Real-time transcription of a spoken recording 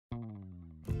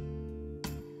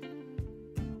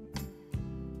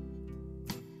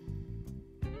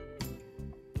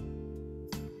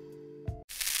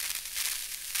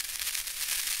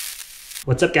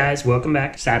What's up guys, welcome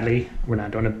back. Sadly, we're not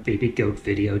doing a baby goat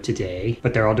video today,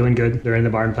 but they're all doing good. They're in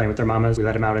the barn playing with their mamas. We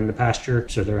let them out in the pasture,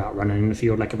 so they're out running in the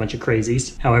field like a bunch of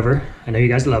crazies. However, I know you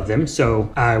guys love them,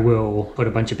 so I will put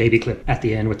a bunch of baby clip at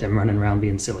the end with them running around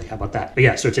being silly. How about that? But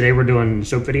yeah, so today we're doing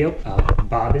soap video.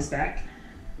 Bob is back.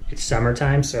 It's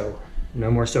summertime, so no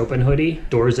more soap and hoodie.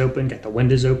 Doors open, got the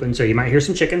windows open, so you might hear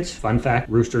some chickens. Fun fact,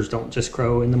 roosters don't just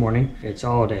crow in the morning. It's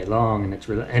all day long and it's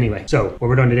really, anyway. So what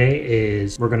we're doing today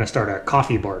is we're gonna start our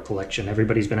coffee bar collection.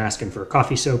 Everybody's been asking for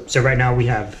coffee soap. So right now we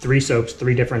have 3 soaps,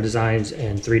 3 different designs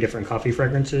and 3 different coffee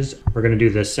fragrances. We're gonna do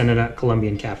the Cinnamon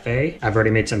Columbian Café. I've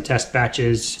already made some test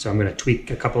batches, so I'm gonna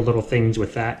tweak a couple little things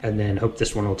with that and then hope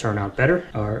this one will turn out better.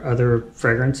 Our other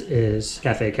fragrance is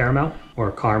Cafe Caramel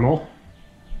or Caramel.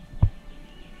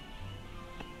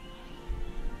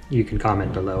 You can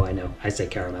comment below, I know, I say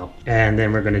caramel. And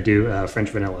then we're gonna do French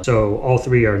vanilla. So all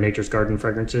 3 are Nature's Garden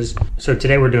fragrances. So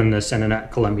today we're doing the Cinnamon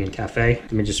Columbian Café.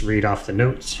 Let me just read off the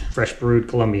notes. Fresh brewed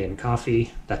Colombian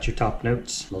coffee, that's your top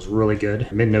notes. Smells really good.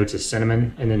 The mid notes is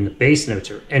cinnamon. And then the base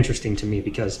notes are interesting to me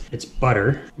because it's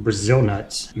butter, Brazil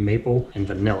nuts, maple, and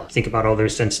vanilla. Think about all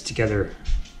those scents together.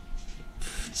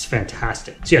 It's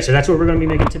fantastic. So yeah, so that's what we're gonna be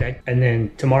making today. And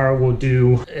then tomorrow we'll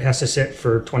do, it has to sit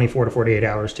for 24 to 48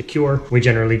 hours to cure. We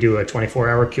generally do a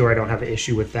 24-hour cure. I don't have an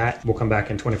issue with that. We'll come back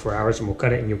in 24 hours and we'll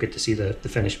cut it and you'll get to see the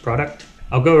finished product.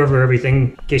 I'll go over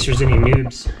everything in case there's any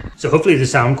noobs. So hopefully the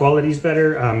sound quality is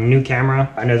better. New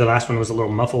camera. I know the last one was a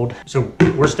little muffled. So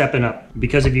we're stepping up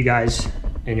because of you guys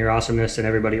and your awesomeness and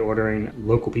everybody ordering,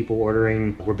 local people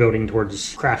ordering. We're building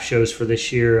towards craft shows for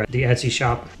this year. The Etsy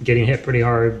shop getting hit pretty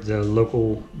hard. The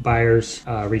local buyers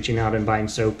reaching out and buying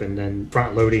soap and then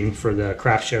front loading for the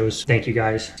craft shows. Thank you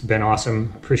guys. It's been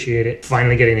awesome. Appreciate it.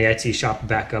 Finally getting the Etsy shop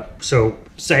back up. So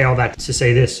say all that to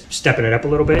say this, stepping it up a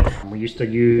little bit. We used to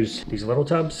use these little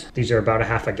tubs. These are about a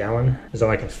half a gallon is all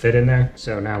I can fit in there.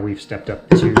 So now we've stepped up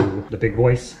to the big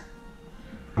boys.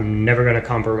 I'm never gonna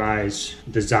compromise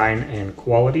design and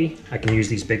quality. I can use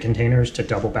these big containers to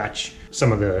double batch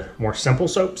some of the more simple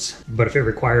soaps, but if it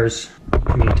requires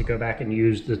me to go back and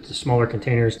use the smaller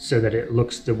containers so that it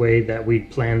looks the way that we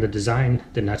planned the design,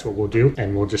 then that's what we'll do.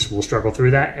 And we'll struggle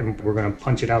through that and we're gonna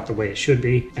punch it out the way it should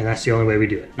be. And that's the only way we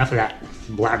do it. Enough of that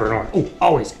blabbering on. Oh,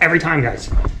 always, every time guys.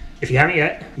 If you haven't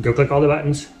yet, go click all the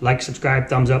buttons, like, subscribe,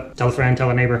 thumbs up, tell a friend,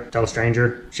 tell a neighbor, tell a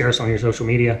stranger, share us on your social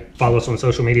media, follow us on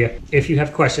social media. If you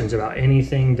have questions about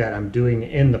anything that I'm doing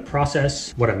in the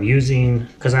process, what I'm using,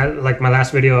 because I, like my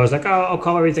last video, I was like, oh, I'll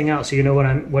call everything out so you know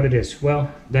what it is.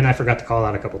 Well, then I forgot to call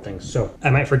out a couple things. So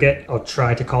I might forget, I'll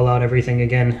try to call out everything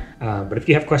again. But if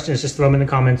you have questions, just throw them in the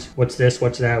comments. What's this,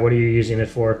 what's that, what are you using it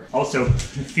for? Also,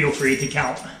 feel free to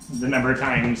count the number of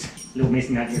times Little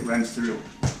Mason Nugget runs through.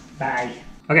 Bye.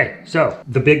 Okay, so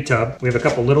the big tub, we have a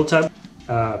couple little tubs,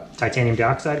 titanium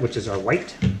dioxide, which is our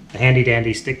white, a handy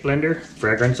dandy stick blender,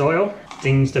 fragrance oil,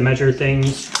 things to measure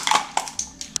things,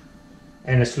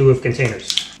 and a slew of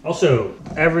containers. Also,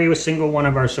 every single one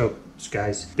of our soaps,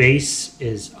 guys, base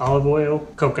is olive oil,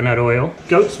 coconut oil,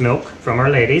 goat's milk from our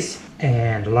ladies,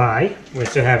 and lye. We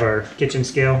also have our kitchen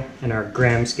scale and our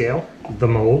gram scale, the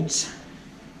molds,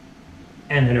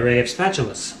 and an array of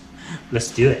spatulas.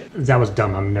 Let's do it. That was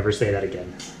dumb. I'll never say that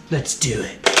again. Let's do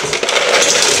it.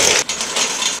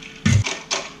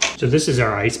 So this is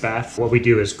our ice bath. What we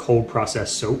do is cold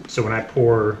process soap. So when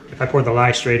if I pour the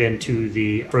lye straight into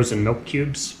the frozen milk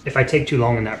cubes, if I take too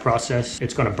long in that process,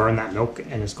 it's gonna burn that milk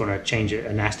and it's gonna change it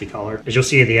a nasty color. As you'll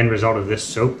see at the end result of this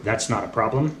soap, that's not a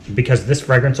problem because this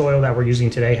fragrance oil that we're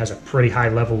using today has a pretty high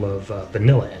level of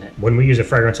vanilla in it. When we use a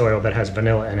fragrance oil that has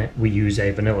vanilla in it, we use a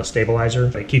vanilla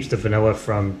stabilizer. It keeps the vanilla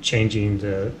from changing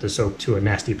the soap to a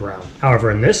nasty brown.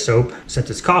 However, in this soap, since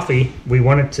it's coffee, we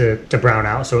want it to brown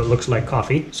out so it looks like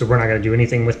coffee. So we're not gonna do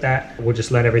anything with that. We'll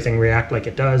just let everything react like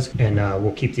it does and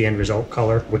we'll keep the end result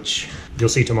color, which you'll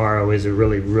see tomorrow is a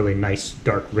really, really nice,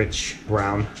 dark, rich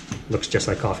brown. Looks just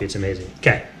like coffee, it's amazing.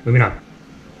 Okay, moving on.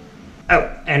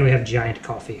 Oh, and we have giant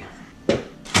coffee.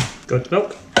 Goat's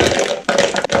milk.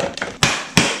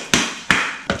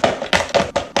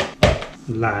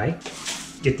 Lye.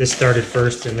 Get this started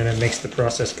first and then it makes the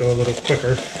process go a little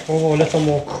quicker. Oh, a little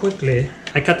more quickly.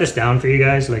 I cut this down for you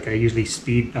guys. Like I usually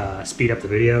speed up the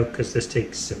video because this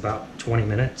takes about 20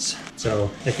 minutes. So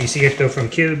if you see it go from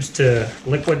cubes to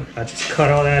liquid, I just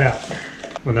cut all that out.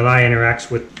 When the lye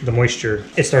interacts with the moisture,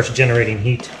 it starts generating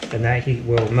heat and that heat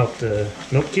will melt the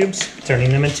milk cubes, turning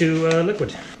them into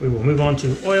liquid. We will move on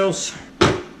to oils.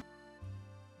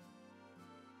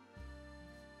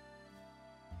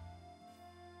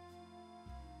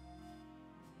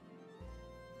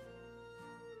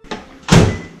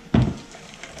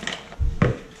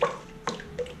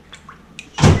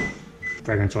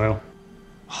 fragrance oil.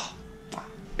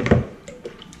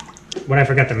 What I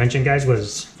forgot to mention, guys,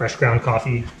 was fresh ground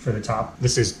coffee for the top.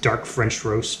 This is dark French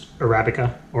roast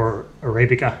Arabica or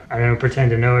Arabica. I don't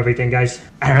pretend to know everything, guys.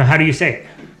 I don't know, how do you say it?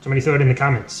 Somebody throw it in the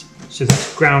comments. So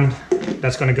this ground,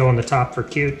 that's gonna go on the top for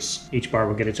cutes. Each bar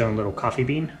will get its own little coffee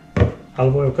bean.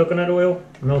 Olive oil, coconut oil,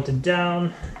 melted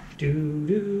down.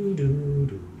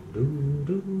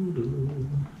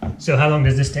 So how long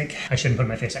does this take? I shouldn't put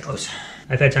my face that close.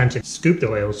 I've had time to scoop the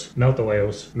oils, melt the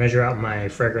oils, measure out my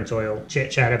fragrance oil,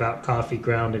 chit chat about coffee,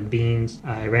 ground, and beans.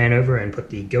 I ran over and put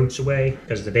the goats away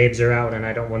because the babes are out and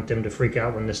I don't want them to freak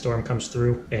out when the storm comes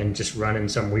through and just run in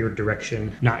some weird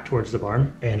direction, not towards the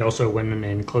barn. And also went in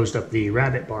and closed up the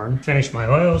rabbit barn. Finished my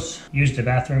oils, used the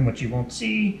bathroom, which you won't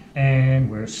see, and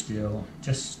we're still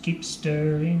just keep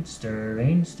stirring,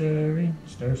 stirring, stirring,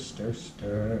 stir, stir,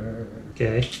 stir.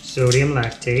 Okay, sodium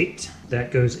lactate.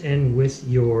 That goes in with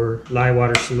your lye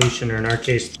water solution, or in our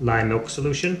case, lye milk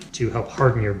solution, to help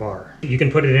harden your bar. You can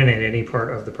put it in at any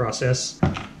part of the process.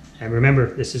 And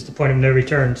remember, this is the point of no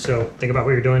return, so think about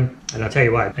what you're doing. And I'll tell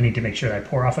you what, I need to make sure that I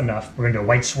pour off enough. We're gonna do a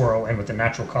white swirl and with the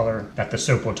natural color that the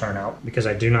soap will turn out, because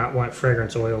I do not want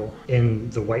fragrance oil in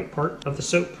the white part of the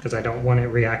soap, because I don't want it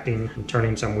reacting and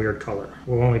turning some weird color.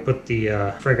 We'll only put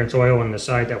the fragrance oil on the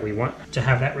side that we want to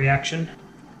have that reaction.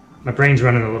 My brain's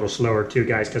running a little slower too,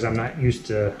 guys, because I'm not used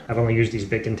to, I've only used these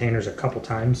big containers a couple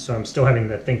times, so I'm still having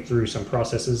to think through some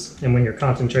processes. And when you're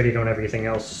concentrating on everything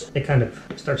else, it kind of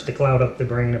starts to cloud up the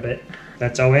brain a bit.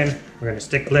 That's all in. We're gonna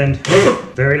stick blend.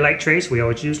 Very light trace, we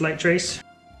always use light trace.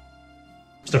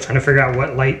 Still trying to figure out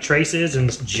what light trace is in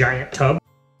this giant tub.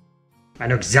 I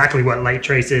know exactly what light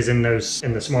trace is in the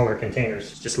smaller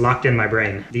containers. It's just locked in my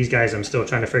brain. These guys I'm still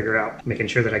trying to figure out, making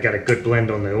sure that I got a good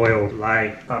blend on the oil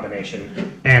lye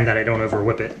combination and that I don't over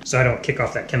whip it so I don't kick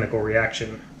off that chemical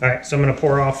reaction. All right, so I'm gonna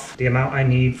pour off the amount I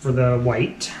need for the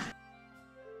white.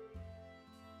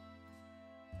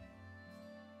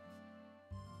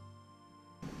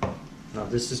 Now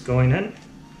this is going in.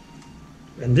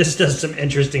 And this does some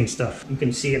interesting stuff. You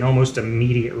can see an almost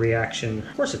immediate reaction.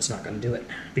 Of course it's not going to do it,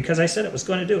 because I said it was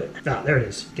going to do it. Ah, there it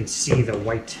is. You can see the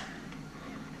white,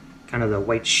 kind of the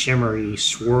white shimmery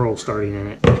swirl starting in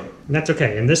it. And that's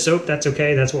okay. In this soap, that's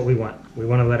okay. That's what we want. We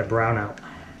want to let it brown out.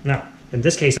 Now, in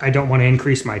this case, I don't want to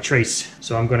increase my trace,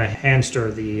 so I'm going to hand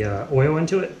stir the oil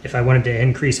into it. If I wanted to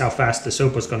increase how fast the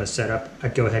soap was going to set up,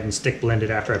 I'd go ahead and stick blend it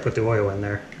after I put the oil in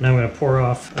there. Now I'm going to pour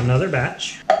off another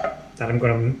batch that I'm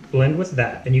going to blend with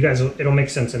that. And you guys, it'll make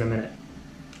sense in a minute.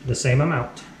 The same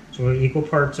amount. So equal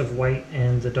parts of white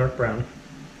and the dark brown.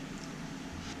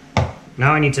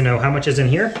 Now I need to know how much is in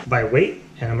here by weight,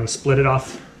 and I'm going to split it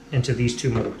off into these two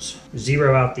molds.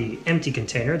 Zero out the empty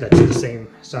container that's the same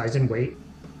size and weight.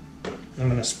 I'm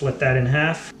going to split that in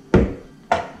half,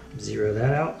 zero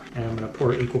that out, and I'm going to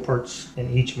pour equal parts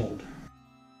in each mold.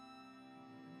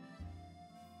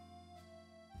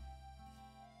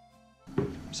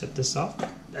 Set this off.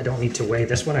 I don't need to weigh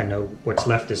this one. I know what's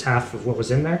left is half of what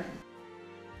was in there.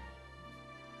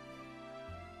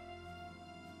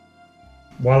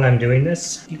 While I'm doing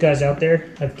this, you guys out there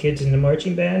have kids in the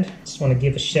marching band? Just want to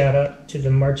give a shout out to the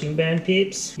marching band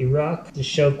peeps. You rock. The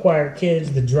show choir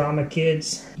kids, the drama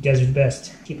kids. You guys are the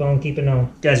best. Keep on keeping on.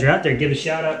 You guys are out there, give a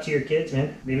shout out to your kids,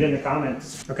 man. Leave it in the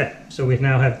comments. Okay, so we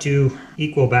now have two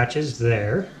equal batches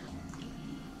there.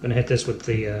 Gonna hit this with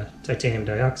the titanium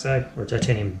dioxide, or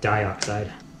titanium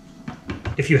dioxide.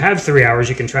 If you have 3 hours,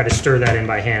 you can try to stir that in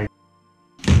by hand.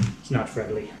 It's not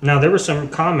friendly. Now, there were some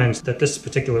comments that this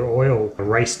particular oil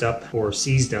riced up or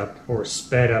seized up or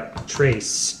sped up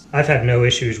trace. I've had no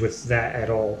issues with that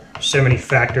at all. So many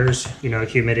factors, you know,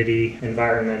 humidity,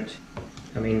 environment.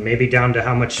 I mean, maybe down to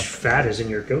how much fat is in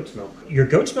your goat's milk. Your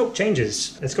goat's milk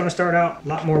changes. It's going to start out a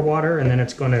lot more water, and then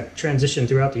it's going to transition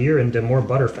throughout the year into more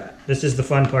butter fat. This is the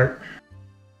fun part.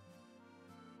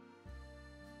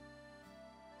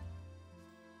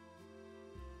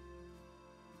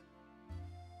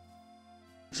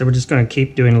 So we're just going to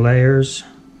keep doing layers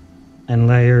and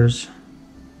layers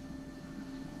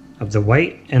of the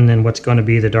white, and then what's going to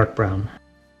be the dark brown.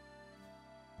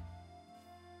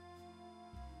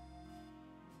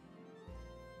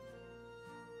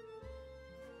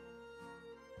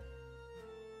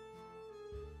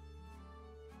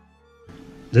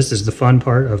 This is the fun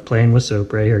part of playing with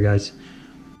soap right here, guys.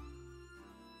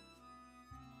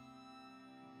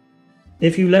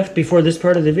 If you left before this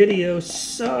part of the video,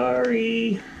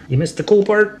 sorry. You missed the cool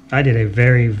part. I did a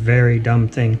very, very dumb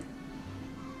thing.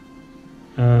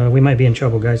 We might be in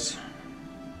trouble, guys.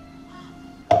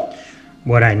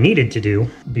 What I needed to do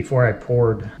before I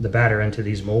poured the batter into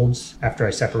these molds, after I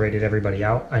separated everybody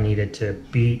out, I needed to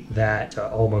beat that to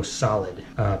almost solid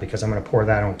because I'm going to pour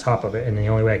that on top of it. And the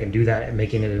only way I can do that and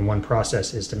making it in one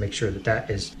process is to make sure that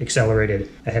that is accelerated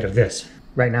ahead of this.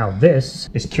 Right now, this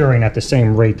is curing at the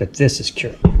same rate that this is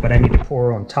curing, but I need to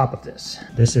pour on top of this.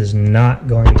 This is not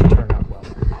going to turn out well.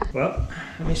 Well,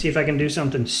 let me see if I can do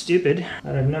something stupid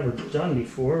that I've never done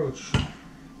before, which...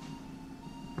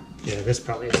 yeah, this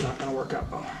probably is not going to work out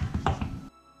well.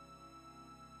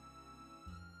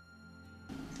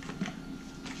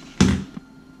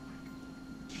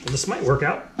 Well, this might work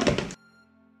out.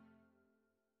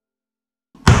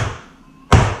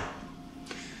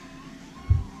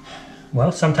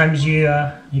 Well, sometimes you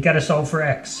got to solve for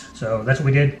X. So that's what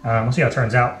we did. We'll see how it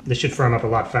turns out. This should firm up a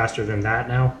lot faster than that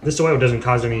now. This oil doesn't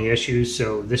cause any issues,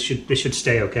 so this should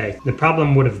stay okay. The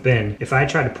problem would have been if I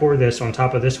tried to pour this on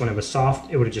top of this when it was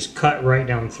soft, it would have just cut right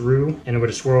down through and it would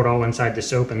have swirled all inside the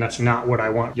soap, and that's not what I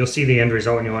want. You'll see the end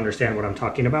result and you'll understand what I'm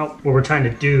talking about. What we're trying to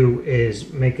do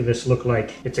is make this look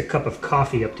like it's a cup of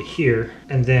coffee up to here,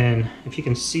 and then if you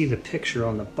can see the picture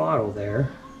on the bottle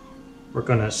there, we're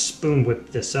gonna spoon whip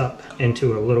this up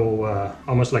into a little,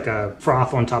 almost like a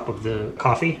froth on top of the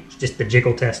coffee. It's just the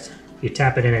jiggle test. If you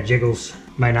tap it and it jiggles,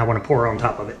 you might not want to pour on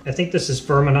top of it. I think this is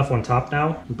firm enough on top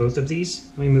now, both of these.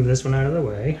 Let me move this one out of the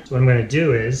way. So what I'm gonna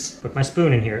do is put my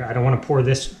spoon in here. I don't want to pour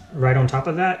this right on top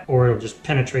of that, or it'll just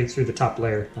penetrate through the top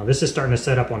layer. Now this is starting to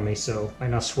set up on me, so it might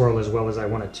not swirl as well as I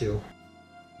want it to.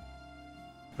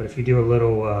 But if you do a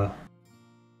little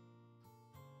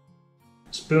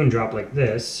spoon drop like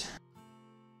this,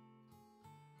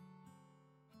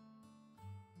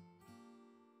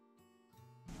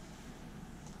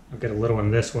 I'll get a little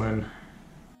in this one.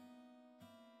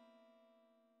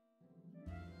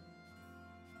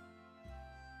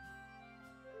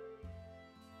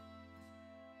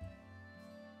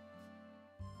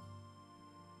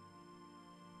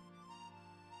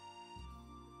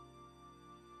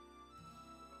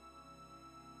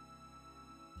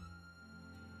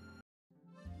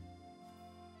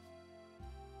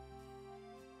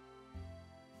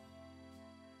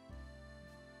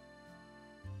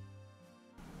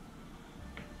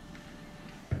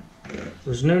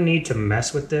 There's no need to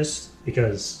mess with this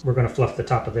because we're going to fluff the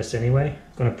top of this anyway.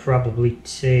 It's going to probably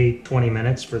take 20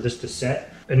 minutes for this to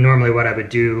set. And normally what I would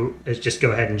do is just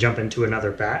go ahead and jump into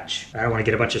another batch. I don't want to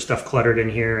get a bunch of stuff cluttered in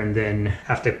here and then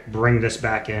have to bring this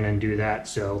back in and do that.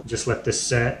 So just let this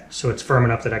set so it's firm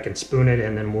enough that I can spoon it,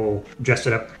 and then we'll dress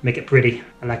it up, make it pretty.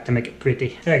 I like to make it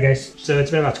pretty. All right guys, so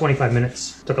it's been about 25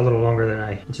 minutes. Took a little longer than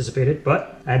I anticipated,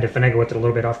 but I had to finagle with it a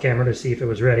little bit off camera to see if it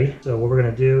was ready. So what we're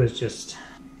going to do is just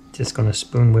going to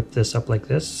spoon whip this up like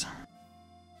this.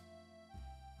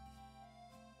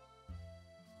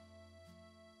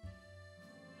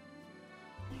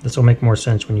 This will make more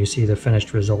sense when you see the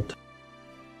finished result.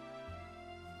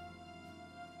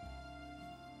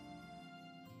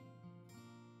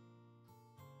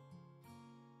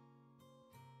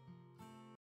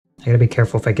 I gotta be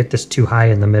careful. If I get this too high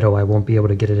in the middle, I won't be able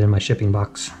to get it in my shipping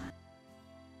box.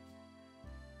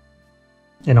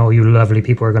 And all you lovely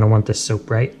people are going to want this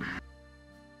soap, right?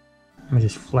 Let me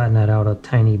just flatten that out a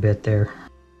tiny bit there.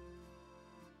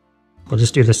 We'll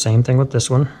just do the same thing with this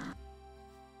one.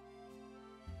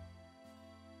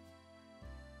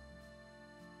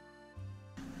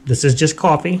 This is just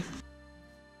coffee.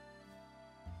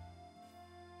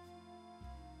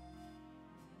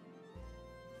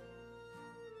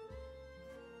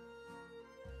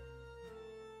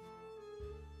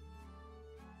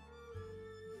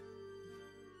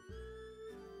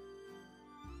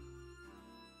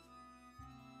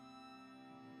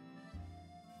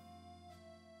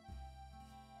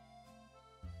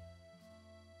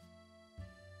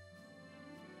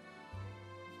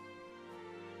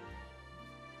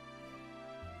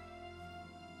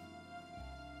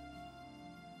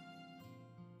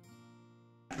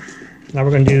 Now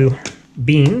we're going to do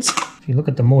beans. If you look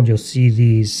at the mold, you'll see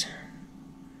these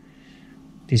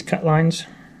cut lines.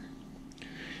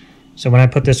 So when I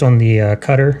put this on the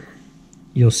cutter,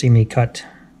 you'll see me cut.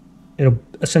 It'll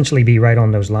essentially be right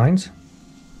on those lines.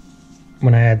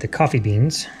 When I add the coffee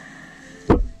beans,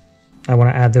 I want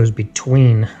to add those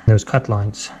between those cut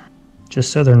lines,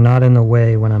 just so they're not in the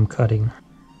way when I'm cutting.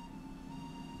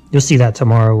 You'll see that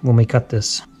tomorrow when we cut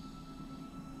this.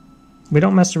 We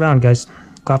don't mess around, guys.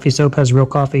 Coffee soap has real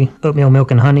coffee. Oatmeal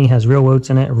milk and honey has real oats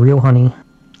in it, real honey.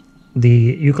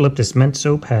 The eucalyptus mint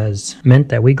soap has mint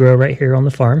that we grow right here on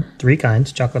the farm. 3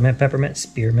 kinds: chocolate mint, peppermint,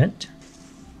 spearmint.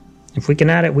 If we can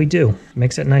add it, we do. It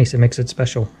makes it nice. It makes it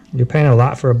special. You're paying a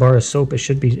lot for a bar of soap. It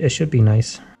should be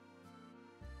nice.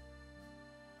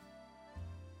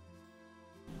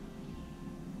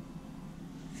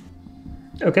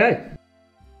 Okay.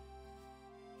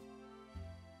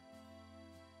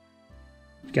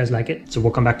 You guys like it? So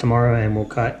we'll come back tomorrow and we'll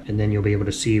cut, and then you'll be able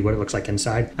to see what it looks like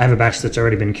inside. I have a batch that's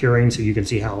already been curing, so you can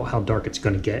see how dark it's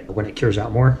going to get when it cures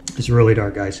out more. It's really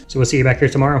dark, guys. So we'll see you back here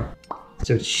tomorrow.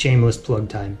 So it's shameless plug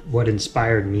time. What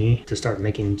inspired me to start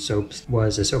making soaps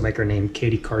was a soap maker named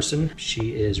Katie Carson.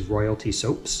 She is Royalty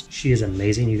Soaps. She is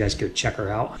amazing. You guys go check her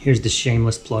out. Here's the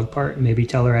shameless plug part. Maybe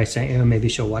tell her I sent you. Maybe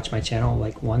she'll watch my channel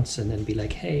like once and then be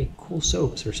like, hey, cool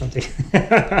soaps or something.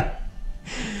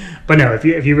 But no, if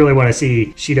you really want to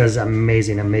see, she does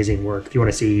amazing work. If you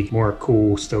want to see more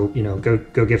cool soap, you know, go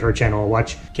give her channel a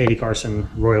watch. Katie Carson,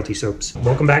 Royalty Soaps.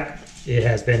 Welcome back. It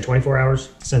has been 24 hours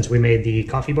since we made the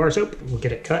coffee bar soap. We'll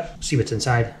get it cut, see what's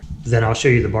inside. Then I'll show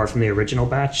you the bar from the original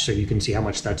batch so you can see how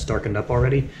much that's darkened up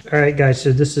already. All right, guys,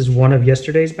 so this is one of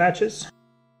yesterday's batches.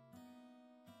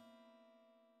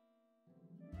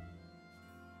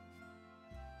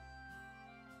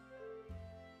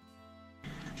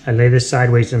 I lay this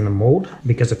sideways in the mold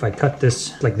because if I cut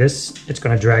this like this, it's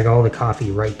going to drag all the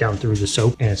coffee right down through the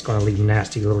soap, and it's going to leave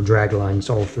nasty little drag lines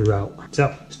all throughout.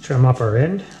 So let's trim off our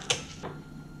end.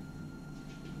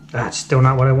 That's still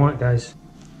not what I want, guys.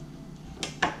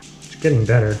 It's getting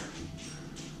better.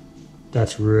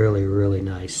 That's really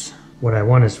nice. What I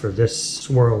want is for this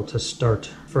swirl to start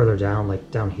further down, like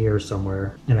down here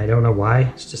somewhere. And I don't know why,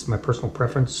 it's just my personal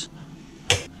preference.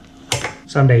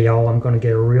 Someday, y'all, I'm gonna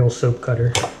get a real soap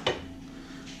cutter.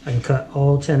 I can cut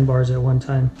all 10 bars at one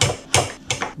time.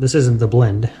 This isn't the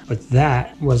blend, but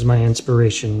that was my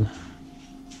inspiration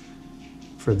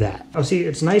for that. Oh, see,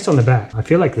 it's nice on the back. I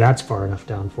feel like that's far enough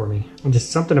down for me. And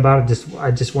just something about it, I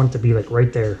just want it to be like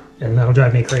right there. And that'll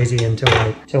drive me crazy until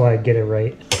I get it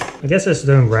right. I guess it's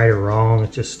doing right or wrong.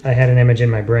 It's just, I had an image in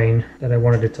my brain that I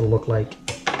wanted it to look like.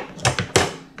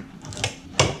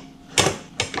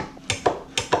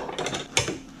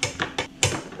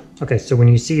 Okay, so when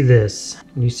you see this,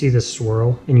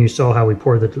 swirl, and you saw how we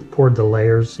poured the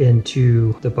layers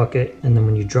into the bucket, and then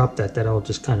when you drop that all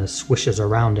just kind of swishes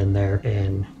around in there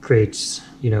and creates,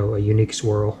 you know, a unique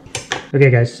swirl. Okay,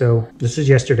 guys, so this is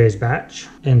yesterday's batch,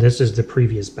 and this is the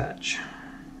previous batch.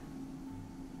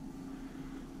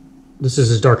 This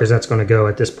is as dark as that's going to go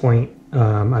at this point.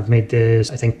 I've made this,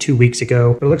 I think, 2 weeks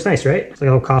ago. But it looks nice, right? It's like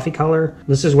a little coffee color.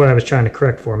 This is what I was trying to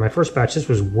correct for. My first batch, this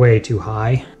was way too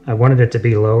high. I wanted it to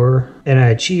be lower, and I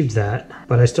achieved that.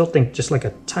 But I still think just like a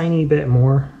tiny bit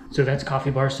more. So that's coffee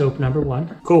bar soap number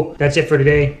 1. Cool. That's it for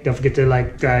today. Don't forget to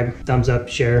like, subscribe, thumbs up,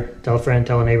 share, tell a friend,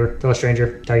 tell a neighbor, tell a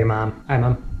stranger, tell your mom. Hi,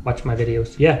 Mom. Watch my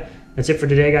videos. Yeah, that's it for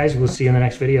today, guys. We'll see you in the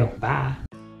next video. Bye.